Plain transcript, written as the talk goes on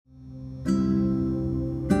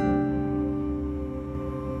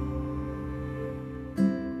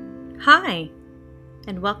Hi,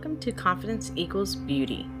 and welcome to Confidence Equals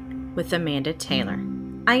Beauty with Amanda Taylor.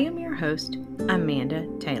 I am your host, Amanda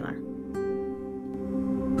Taylor.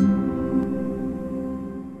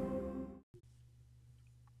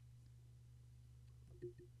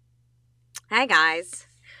 Hi guys,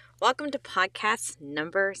 welcome to podcast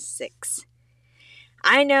number 6.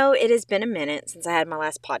 I know it has been a minute since I had my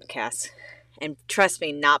last podcast, and trust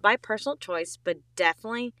me, not by personal choice, but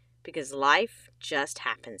definitely because life just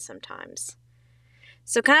happens sometimes.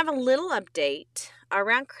 So kind of a little update.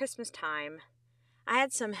 Around Christmas time, I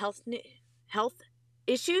had some health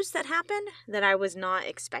issues that happened that I was not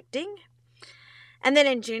expecting. And then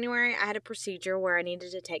in January, I had a procedure where I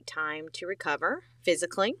needed to take time to recover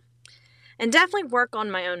physically and definitely work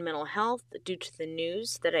on my own mental health due to the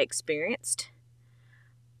news that I experienced.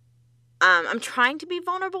 I'm trying to be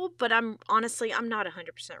vulnerable, but I'm not 100%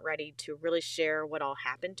 ready to really share what all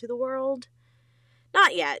happened to the world.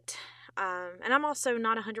 Not yet. And I'm also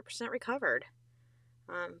not 100% recovered.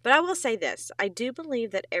 But I will say this. I do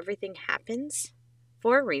believe that everything happens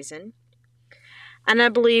for a reason. And I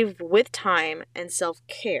believe with time and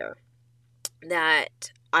self-care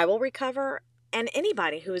that I will recover, and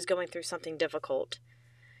anybody who is going through something difficult,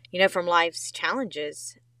 from life's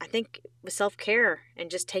challenges, I think with self-care and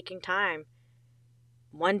just taking time,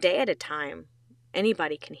 one day at a time,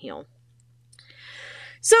 anybody can heal.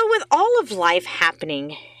 So with all of life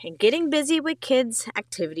happening and getting busy with kids'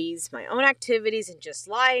 activities, my own activities, and just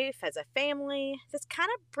life as a family, this kind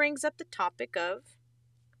of brings up the topic of,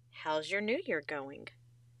 how's your new year going?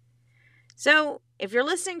 So if you're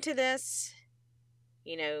listening to this,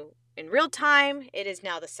 in real time, it is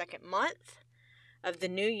now the second month of the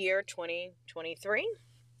new year 2023.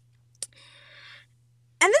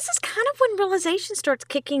 And this is kind of when realization starts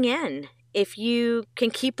kicking in. If you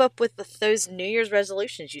can keep up with those New Year's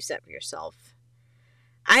resolutions you set for yourself.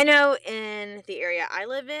 I know in the area I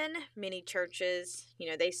live in, many churches,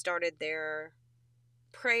 they started their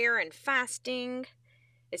prayer and fasting.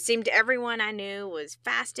 It seemed everyone I knew was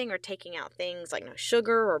fasting or taking out things like no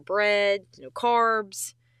sugar or bread, no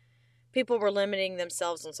carbs. People were limiting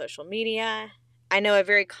themselves on social media. I know a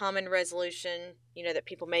very common resolution, that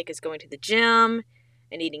people make is going to the gym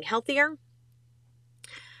and eating healthier.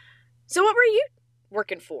 So what were you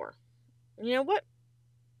working for? What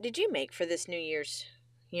did you make for this New Year's,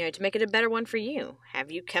 to make it a better one for you?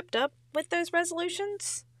 Have you kept up with those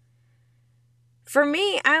resolutions? For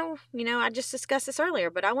me, I just discussed this earlier,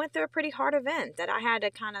 but I went through a pretty hard event that I had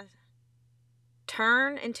to kind of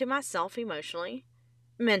turn into myself emotionally,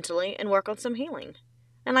 mentally, and work on some healing.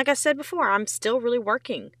 And like I said before, I'm still really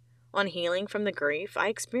working on healing from the grief I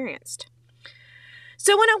experienced.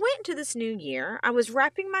 So when I went into this new year, I was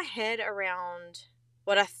wrapping my head around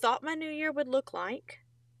what I thought my new year would look like,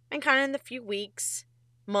 and kind of in the few weeks,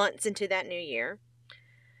 months into that new year,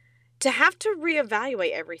 to have to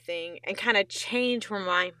reevaluate everything and kind of change where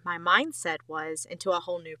my mindset was into a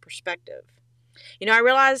whole new perspective. I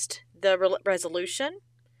realized the resolution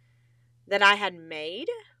that I had made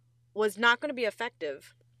was not going to be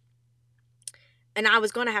effective. And I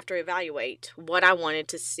was going to have to evaluate what I wanted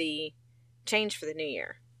to see change for the new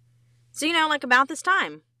year. So, like about this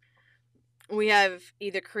time, we have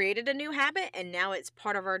either created a new habit and now it's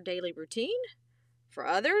part of our daily routine. For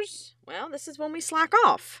others, well, this is when we slack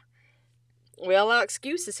off. We allow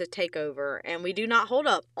excuses to take over and we do not hold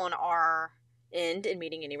up on our end in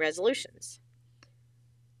meeting any resolutions.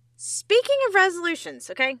 Speaking of resolutions,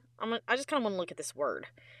 okay, I just kind of want to look at this word.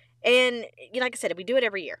 And like I said, we do it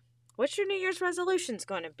every year. What's your New Year's resolutions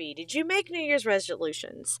going to be? Did you make New Year's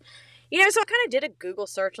resolutions? So I kind of did a Google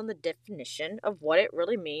search on the definition of what it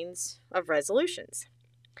really means of resolutions.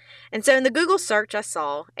 And so in the Google search, I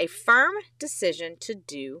saw a firm decision to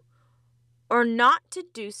do or not to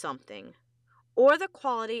do something, or the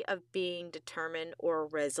quality of being determined or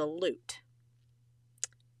resolute.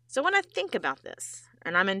 So when I think about this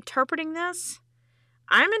and I'm interpreting this,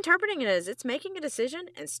 I'm interpreting it as it's making a decision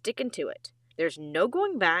and sticking to it. There's no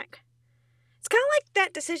going back. It's kind of like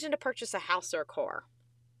that decision to purchase a house or a car.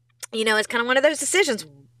 It's kind of one of those decisions.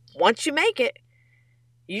 Once you make it,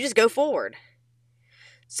 you just go forward.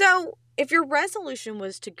 So if your resolution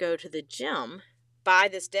was to go to the gym, by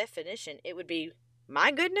this definition, it would be,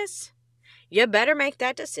 my goodness, you better make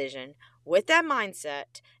that decision with that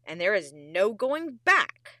mindset, and there is no going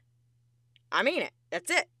back. I mean it. That's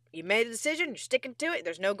it. You made a decision. You're sticking to it.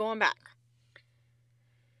 There's no going back.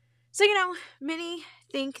 So, many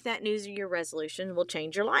think that New Year resolution will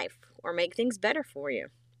change your life or make things better for you.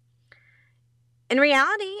 In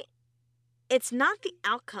reality, it's not the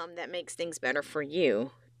outcome that makes things better for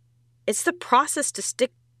you. It's the process to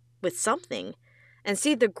stick with something and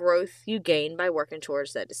see the growth you gain by working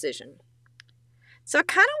towards that decision. So I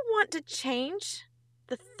kind of want to change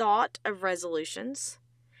the thought of resolutions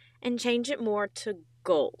and change it more to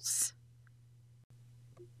goals.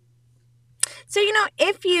 So,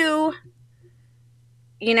 if you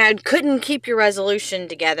couldn't keep your resolution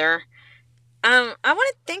together, I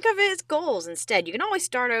want to think of it as goals instead. You can always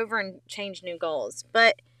start over and change new goals.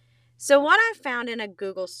 So what I found in a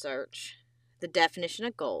Google search, the definition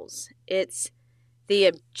of goals, it's the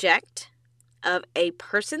object of a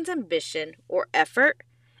person's ambition or effort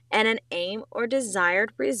and an aim or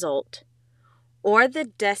desired result or the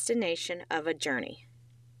destination of a journey.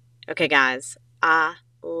 Okay, guys, I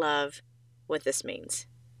love what this means.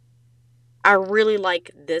 I really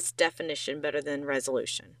like this definition better than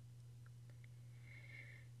resolution.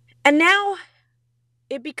 And now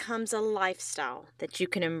it becomes a lifestyle that you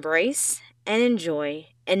can embrace and enjoy,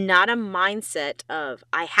 and not a mindset of,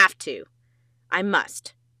 I have to, I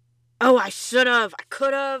must. Oh, I should have, I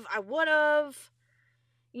could have, I would have.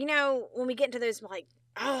 When we get into those, like,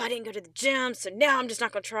 oh, I didn't go to the gym, so now I'm just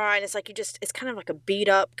not going to try. And it's like it's kind of like a beat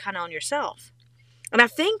up kind of on yourself. And I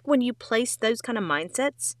think when you place those kind of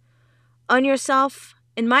mindsets on yourself,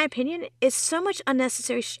 in my opinion, it's so much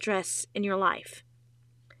unnecessary stress in your life.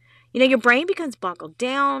 Your brain becomes buckled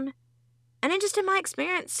down. And then just in my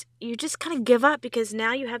experience, you just kind of give up because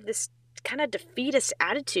now you have this kind of defeatist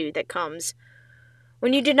attitude that comes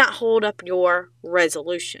when you did not hold up your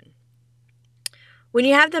resolution. When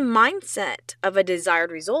you have the mindset of a desired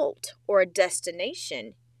result or a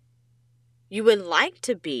destination you would like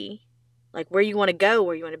to be, like where you want to go,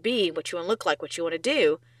 where you want to be, what you want to look like, what you want to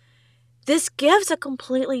do, this gives a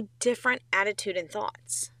completely different attitude and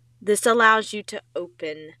thoughts. This allows you to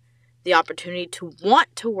open the opportunity to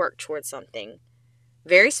want to work towards something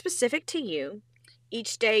very specific to you.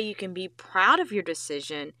 Each day you can be proud of your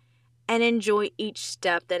decision and enjoy each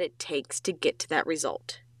step that it takes to get to that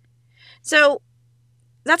result. So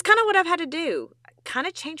that's kind of what I've had to do. Kind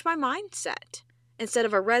of change my mindset. Instead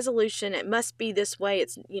of a resolution, it must be this way.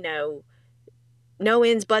 It's, no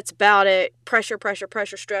ends, buts about it. Pressure,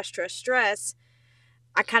 stress.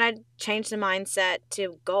 I kind of changed the mindset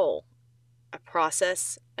to goal, a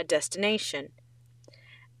process, a destination.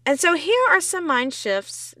 And so here are some mind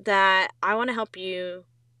shifts that I want to help you,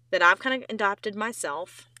 that I've kind of adopted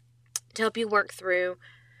myself to help you work through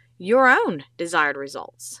your own desired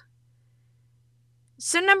results.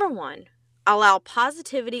 So number 1, allow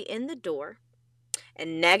positivity in the door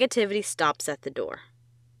and negativity stops at the door.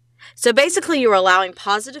 So basically you're allowing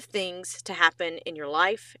positive things to happen in your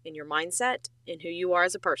life, in your mindset, in who you are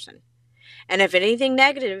as a person. And if anything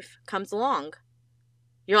negative comes along,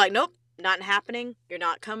 you're like, nope, not happening. You're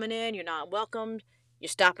not coming in. You're not welcomed. You're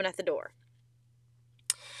stopping at the door.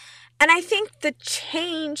 And I think the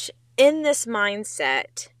change in this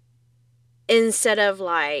mindset, instead of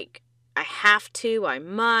like, I have to, I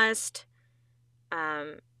must,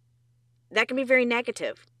 that can be very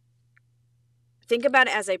negative. Think about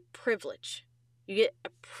it as a privilege. You get a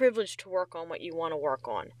privilege to work on what you want to work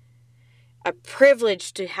on. A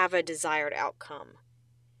privilege to have a desired outcome.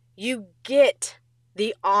 You get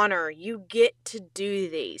the honor. You get to do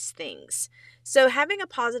these things. So having a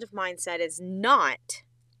positive mindset is not,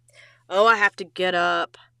 oh, I have to get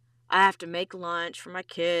up. I have to make lunch for my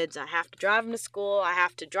kids. I have to drive them to school. I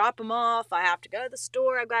have to drop them off. I have to go to the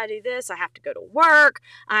store. I've got to do this. I have to go to work.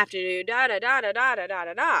 I have to do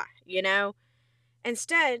da-da-da-da-da-da-da-da,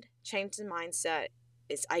 Instead, change the mindset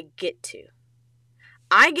is I get to.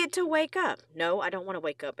 I get to wake up. No, I don't want to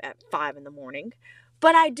wake up at 5 in the morning,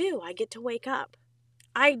 but I do. I get to wake up.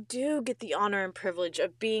 I do get the honor and privilege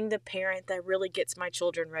of being the parent that really gets my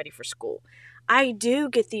children ready for school. I do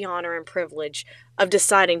get the honor and privilege of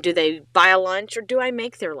deciding, do they buy a lunch or do I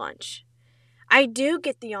make their lunch? I do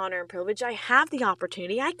get the honor and privilege. I have the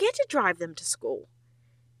opportunity. I get to drive them to school.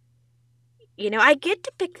 I get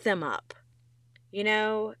to pick them up.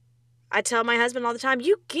 I tell my husband all the time,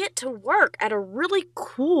 you get to work at a really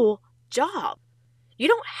cool job. You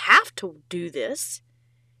don't have to do this.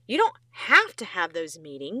 You don't have to have those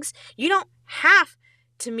meetings. You don't have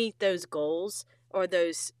to meet those goals or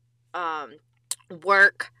those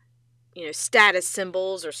work, status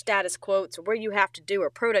symbols or status quotes or where you have to do or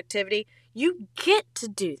productivity. You get to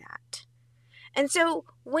do that. And so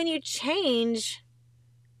when you change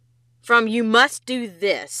from you must do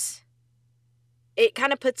this, it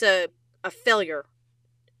kind of puts a failure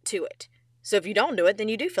to it. So if you don't do it, then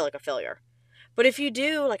you do feel like a failure. But if you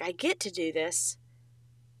do, like, I get to do this,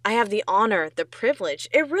 I have the honor, the privilege,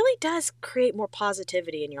 it really does create more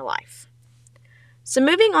positivity in your life. So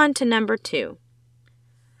moving on to number 2.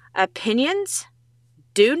 Opinions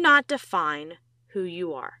do not define who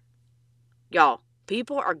you are. Y'all,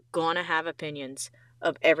 people are gonna have opinions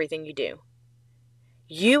of everything you do.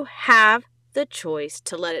 You have the choice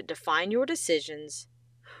to let it define your decisions,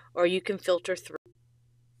 or you can filter through.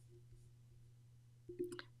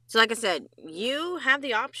 So like I said, you have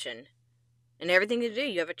the option in everything to do.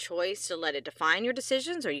 You have a choice to let it define your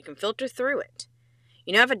decisions, or you can filter through it.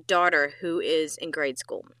 You know, I have a daughter who is in grade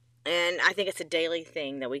school, and I think it's a daily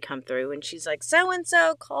thing that we come through, and she's like,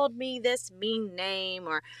 so-and-so called me this mean name,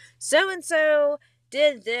 or so-and-so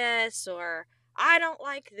did this, or I don't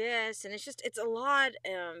like this. And it's a lot,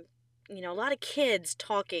 a lot of kids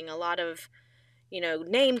talking, a lot of,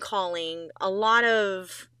 name calling, a lot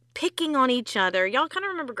of picking on each other. Y'all kind of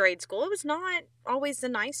remember grade school. It was not always the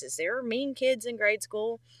nicest. There were mean kids in grade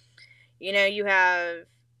school. You have,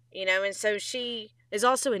 and so she is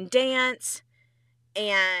also in dance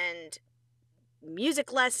and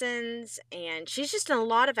music lessons, and she's just in a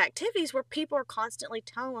lot of activities where people are constantly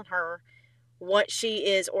telling her what she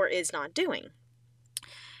is or is not doing.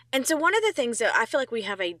 And so one of the things that I feel like we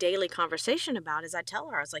have a daily conversation about is I tell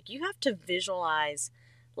her, I was like, you have to visualize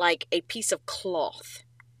like a piece of cloth,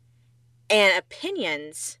 and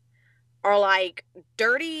opinions are like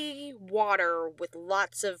dirty water with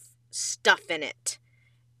lots of stuff in it.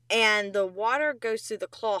 And the water goes through the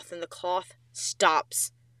cloth, and the cloth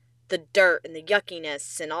stops the dirt and the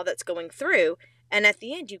yuckiness and all that's going through. And at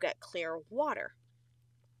the end, you get clear water.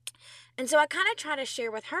 And so I kind of try to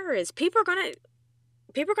share with her is people are going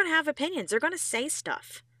to have opinions. They're going to say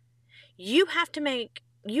stuff. You have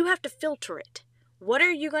to filter it. What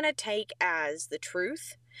are you going to take as the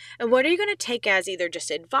truth? And what are you going to take as either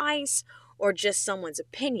just advice or just someone's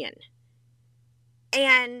opinion?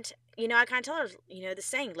 And, I kind of tell her, the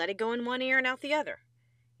saying, let it go in one ear and out the other.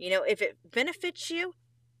 If it benefits you,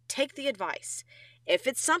 take the advice. If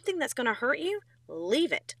it's something that's going to hurt you,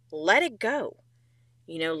 leave it. Let it go.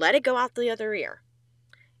 Let it go out the other ear.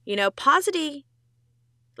 Positivity,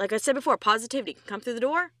 like I said before, positivity can come through the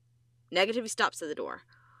door. Negativity stops at the door.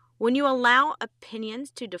 When you allow opinions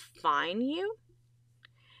to define you,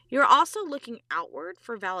 you're also looking outward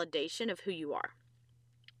for validation of who you are.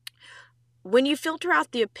 When you filter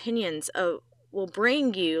out the opinions will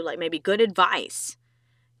bring you like maybe good advice,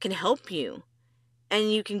 can help you,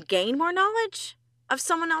 and you can gain more knowledge of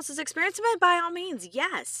someone else's experience, but by all means,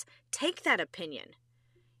 yes, take that opinion.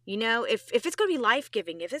 If it's going to be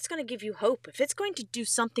life-giving, if it's going to give you hope, if it's going to do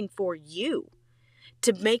something for you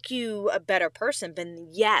to make you a better person, then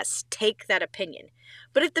yes, take that opinion.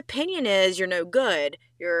 But if the opinion is you're no good,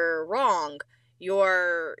 you're wrong,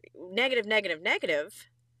 you're negative,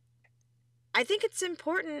 I think it's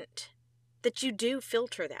important that you do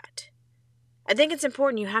filter that. I think it's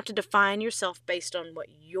important you have to define yourself based on what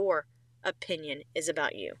your opinion is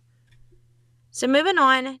about you. So moving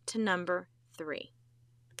on to number 3.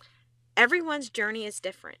 Everyone's journey is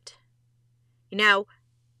different.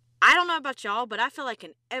 I don't know about y'all, but I feel like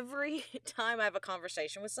in every time I have a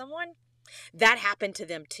conversation with someone, that happened to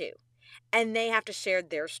them too. And they have to share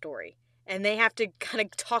their story. And they have to kind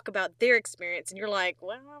of talk about their experience. And you're like,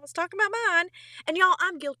 well, I was talking about mine. And y'all,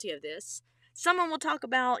 I'm guilty of this. Someone will talk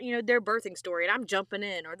about, their birthing story and I'm jumping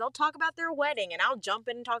in. Or they'll talk about their wedding and I'll jump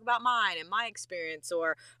in and talk about mine and my experience.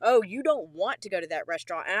 Or, oh, you don't want to go to that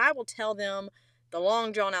restaurant. And I will tell them the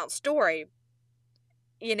long drawn out story.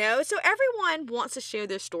 So everyone wants to share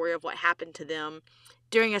their story of what happened to them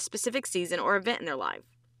during a specific season or event in their life.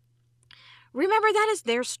 Remember, that is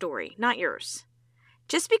their story, not yours.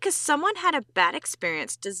 Just because someone had a bad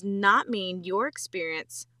experience does not mean your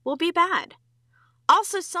experience will be bad.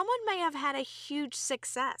 Also, someone may have had a huge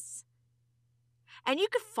success. And you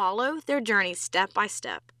could follow their journey step by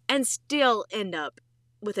step and still end up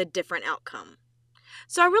with a different outcome.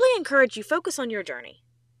 So I really encourage you, focus on your journey.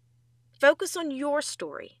 Focus on your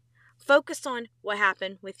story. Focus on what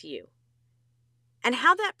happened with you. And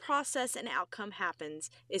how that process and outcome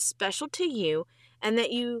happens is special to you, and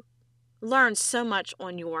that you learn so much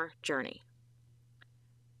on your journey.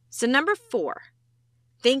 So number 4,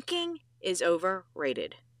 thinking is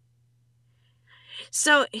overrated.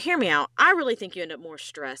 So hear me out. I really think you end up more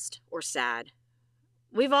stressed or sad.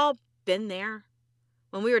 We've all been there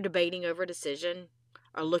when we were debating over a decision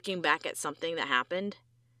or looking back at something that happened.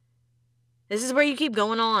 This is where you keep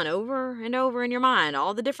going on over and over in your mind,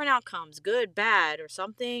 all the different outcomes, good, bad, or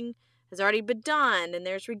something has already been done and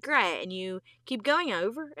there's regret, and you keep going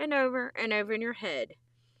over and over and over in your head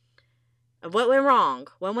of what went wrong,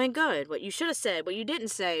 what went good, what you should have said, what you didn't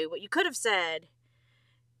say, what you could have said.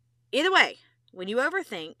 Either way, when you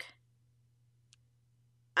overthink,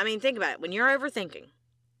 think about it. When you're overthinking,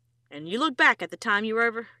 and you look back at the time you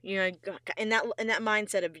were in that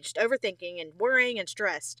mindset of just overthinking and worrying and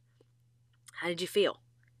stressed, how did you feel?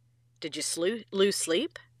 Did you lose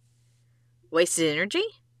sleep? Wasted energy?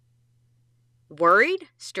 Worried?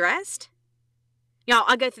 Stressed? Y'all,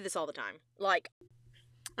 I go through this all the time.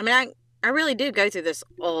 I really do go through this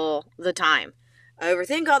all the time. I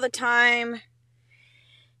overthink all the time.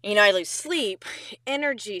 I lose sleep,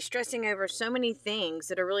 energy, stressing over so many things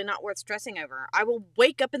that are really not worth stressing over. I will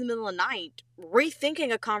wake up in the middle of the night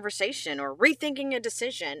rethinking a conversation or rethinking a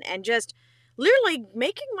decision and just literally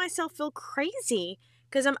making myself feel crazy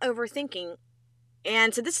because I'm overthinking.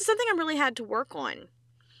 And so this is something I really had to work on.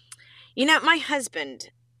 My husband,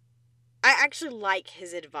 I actually like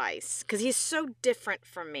his advice because he's so different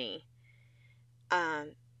from me.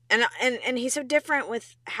 And he's so different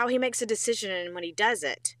with how he makes a decision and when he does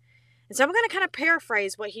it. And so I'm going to kind of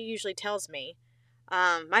paraphrase what he usually tells me.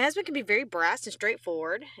 My husband can be very brass and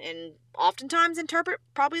straightforward and oftentimes interpret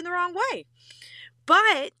probably in the wrong way.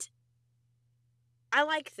 But I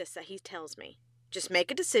like this that he tells me. Just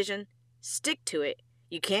make a decision, stick to it.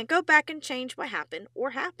 You can't go back and change what happened or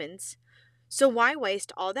happens. So why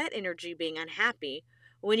waste all that energy being unhappy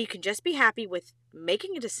when you can just be happy with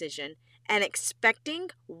making a decision and expecting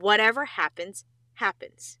whatever happens,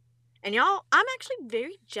 happens. And y'all, I'm actually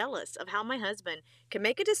very jealous of how my husband can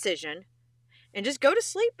make a decision and just go to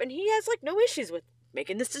sleep and he has no issues with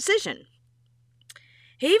making this decision.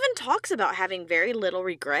 He even talks about having very little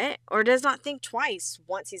regret or does not think twice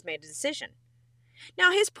once he's made a decision.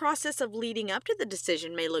 Now, his process of leading up to the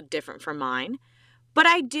decision may look different from mine, but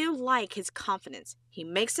I do like his confidence. He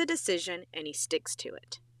makes a decision and he sticks to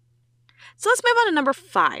it. So let's move on to number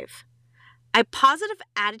 5. A positive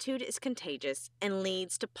attitude is contagious and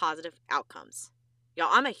leads to positive outcomes. Y'all,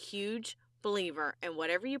 I'm a huge believer in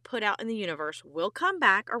whatever you put out in the universe will come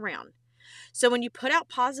back around. So when you put out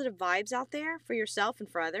positive vibes out there for yourself and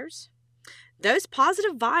for others, those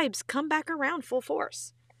positive vibes come back around full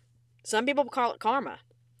force. Some people call it karma.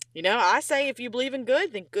 I say if you believe in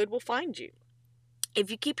good, then good will find you. If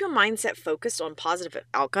you keep your mindset focused on positive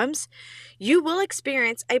outcomes, you will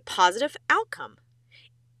experience a positive outcome.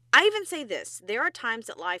 I even say this, there are times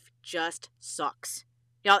that life just sucks.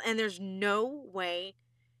 Y'all, and there's no way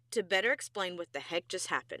to better explain what the heck just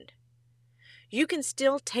happened. You can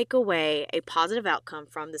still take away a positive outcome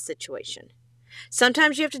from the situation.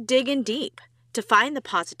 Sometimes you have to dig in deep to find the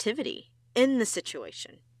positivity in the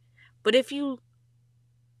situation. But if you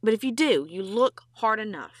do, you look hard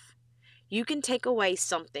enough, you can take away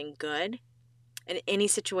something good in any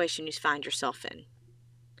situation you find yourself in.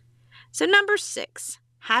 So number 6,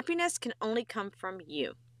 happiness can only come from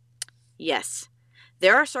you. Yes,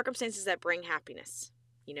 there are circumstances that bring happiness.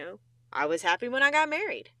 I was happy when I got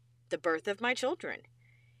married, the birth of my children.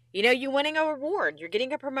 You winning a reward, you're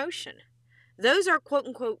getting a promotion. Those are quote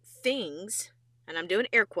unquote things, and I'm doing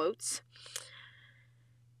air quotes.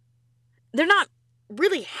 They're not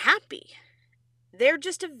really happy. They're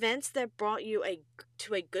just events that brought you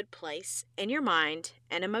to a good place in your mind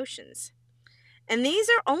and emotions. And these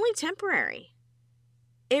are only temporary.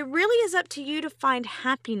 It really is up to you to find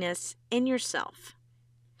happiness in yourself.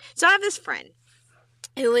 So I have this friend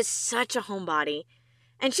who is such a homebody,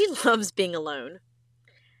 and she loves being alone.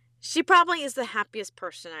 She probably is the happiest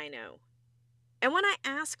person I know. And when I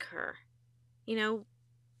ask her,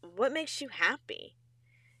 what makes you happy?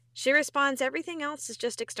 She responds, everything else is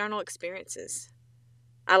just external experiences.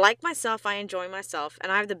 I like myself, I enjoy myself,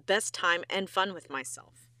 and I have the best time and fun with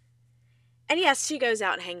myself. And yes, she goes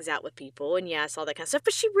out and hangs out with people, and yes, all that kind of stuff,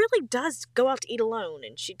 but she really does go out to eat alone,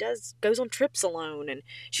 and she goes on trips alone, and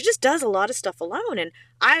she just does a lot of stuff alone. And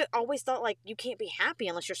I always thought, you can't be happy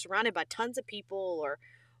unless you're surrounded by tons of people or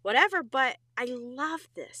whatever, but I love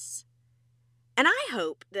this. And I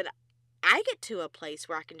hope that I get to a place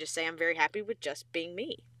where I can just say I'm very happy with just being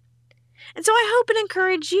me. And so I hope and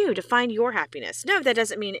encourage you to find your happiness. No, that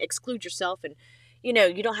doesn't mean exclude yourself and, you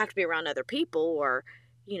don't have to be around other people or,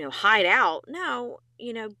 hide out. No,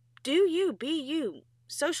 do you, be you,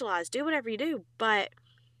 socialize, do whatever you do. But,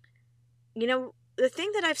 the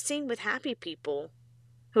thing that I've seen with happy people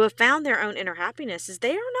who have found their own inner happiness is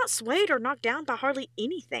they are not swayed or knocked down by hardly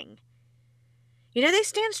anything. They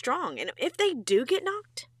stand strong. And if they do get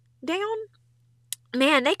knocked down,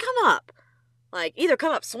 man, they come up. Either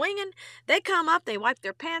come up swinging, they come up, they wipe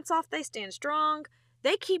their pants off, they stand strong,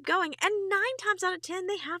 they keep going, and 9 times out of 10,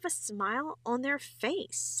 they have a smile on their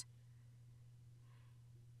face.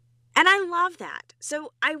 And I love that.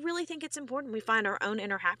 So I really think it's important we find our own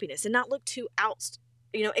inner happiness and not look to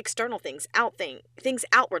external things, things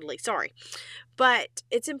outwardly, But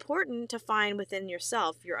it's important to find within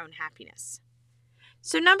yourself your own happiness.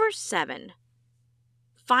 So, number 7,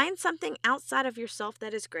 find something outside of yourself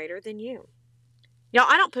that is greater than you. Y'all,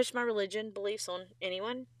 I don't push my religion beliefs on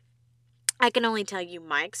anyone. I can only tell you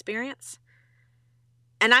my experience,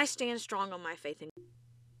 and I stand strong on my faith in God.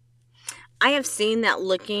 I have seen that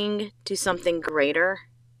looking to something greater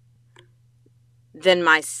than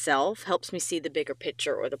myself helps me see the bigger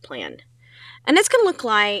picture or the plan. And it's going to look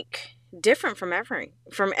like different from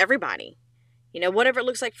everybody. Whatever it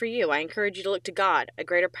looks like for you, I encourage you to look to God, a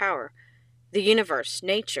greater power, the universe,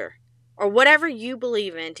 nature, or whatever you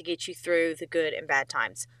believe in to get you through the good and bad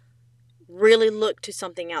times. Really look to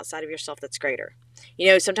something outside of yourself that's greater.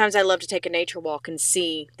 Sometimes I love to take a nature walk and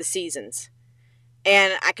see the seasons.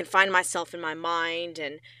 And I can find myself in my mind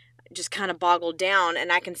and just kind of boggled down.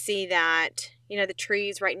 And I can see that, the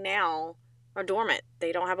trees right now are dormant.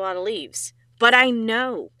 They don't have a lot of leaves. But I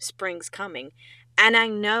know spring's coming. And I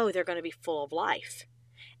know they're going to be full of life.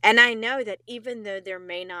 And I know that even though there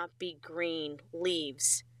may not be green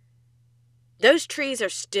leaves, those trees are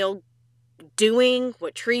still doing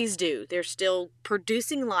what trees do. They're still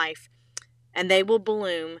producing life, and they will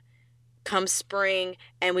bloom come spring,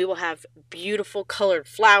 and we will have beautiful colored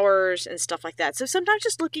flowers and stuff like that. So sometimes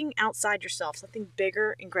just looking outside yourself, something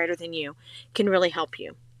bigger and greater than you, can really help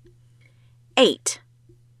you. 8,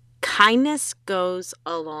 kindness goes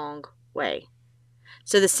a long way.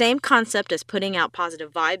 So the same concept as putting out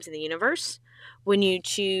positive vibes in the universe, when you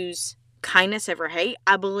choose kindness over hate,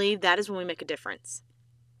 I believe that is when we make a difference.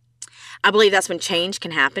 I believe that's when change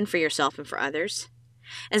can happen for yourself and for others.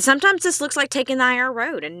 And sometimes this looks like taking the higher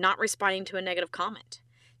road and not responding to a negative comment.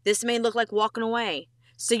 This may look like walking away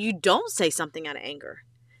so you don't say something out of anger.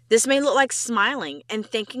 This may look like smiling and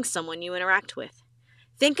thanking someone you interact with.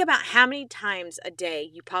 Think about how many times a day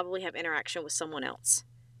you probably have interaction with someone else.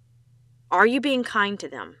 Are you being kind to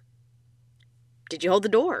them? Did you hold the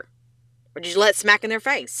door? Or did you let it smack in their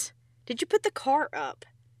face? Did you put the car up?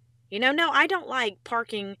 No, I don't like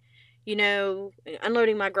parking,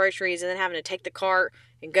 unloading my groceries and then having to take the cart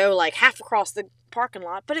and go like half across the parking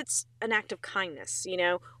lot, but it's an act of kindness.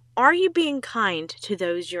 Are you being kind to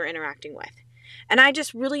those you're interacting with? And I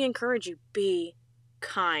just really encourage you, be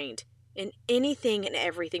kind in anything and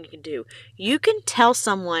everything you can do. You can tell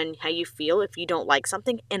someone how you feel if you don't like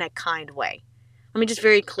something in a kind way. I mean, just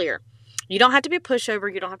very clear. You don't have to be a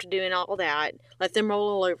pushover. You don't have to do all that. Let them roll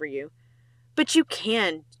all over you. But you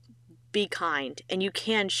can be kind, and you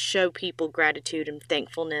can show people gratitude and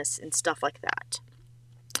thankfulness and stuff like that.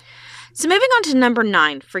 So moving on to number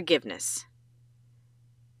 9, forgiveness.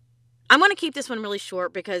 I'm going to keep this one really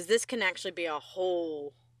short because this can actually be a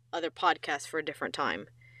whole other podcast for a different time.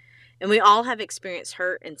 And we all have experienced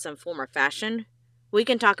hurt in some form or fashion. We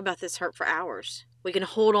can talk about this hurt for hours. We can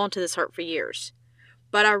hold on to this hurt for years.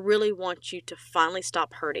 But I really want you to finally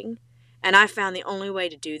stop hurting. And I found the only way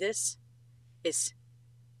to do this is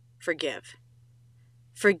forgive.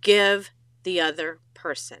 Forgive the other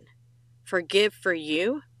person. Forgive for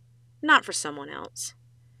you, not for someone else.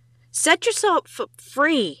 Set yourself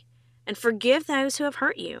free and forgive those who have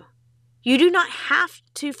hurt you. You do not have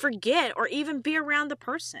to forget or even be around the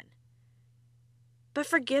person. But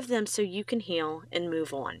forgive them so you can heal and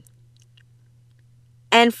move on.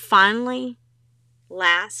 And finally,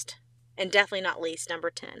 last, and definitely not least, number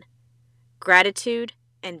 10, gratitude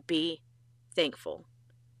and be thankful.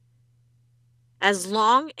 As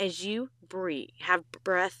long as you have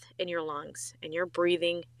breath in your lungs and you're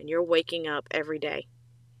breathing and you're waking up every day,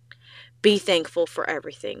 be thankful for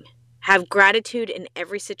everything. Have gratitude in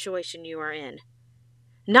every situation you are in.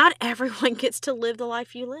 Not everyone gets to live the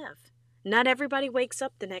life you live. Not everybody wakes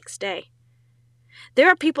up the next day. There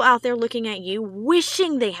are people out there looking at you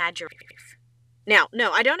wishing they had your life. Now,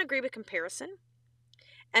 no, I don't agree with comparison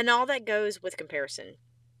and all that goes with comparison.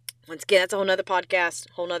 Once again, that's a whole nother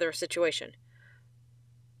podcast, whole nother situation.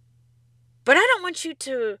 But I don't want you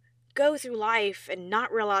to go through life and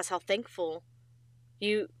not realize how thankful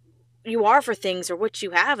you are for things or what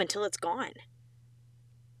you have until it's gone.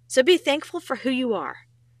 So be thankful for who you are.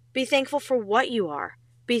 Be thankful for what you are.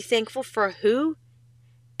 Be thankful for who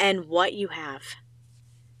and what you have.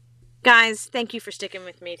 Guys, thank you for sticking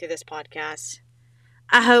with me through this podcast.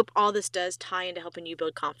 I hope all this does tie into helping you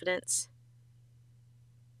build confidence.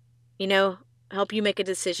 Help you make a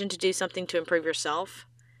decision to do something to improve yourself.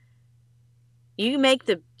 You make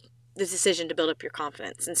the decision to build up your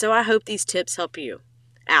confidence. And so I hope these tips help you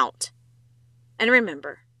out. And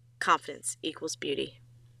remember, confidence equals beauty.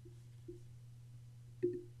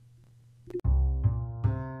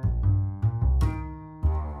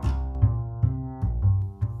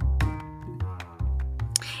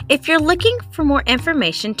 If you're looking for more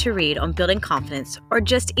information to read on building confidence or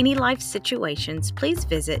just any life situations, please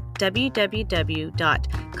visit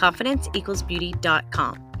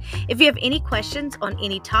www.confidenceequalsbeauty.com. If you have any questions on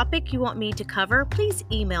any topic you want me to cover, please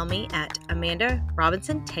email me at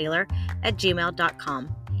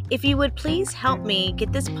amandarobinsontaylor@gmail.com. If you would please help me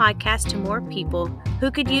get this podcast to more people who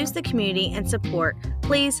could use the community and support,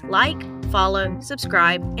 please like, follow,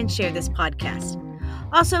 subscribe, and share this podcast.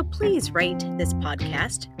 Also, please rate this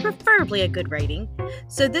podcast, preferably a good rating,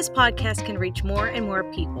 so this podcast can reach more and more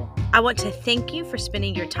people. I want to thank you for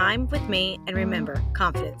spending your time with me, and remember,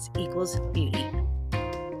 confidence equals beauty.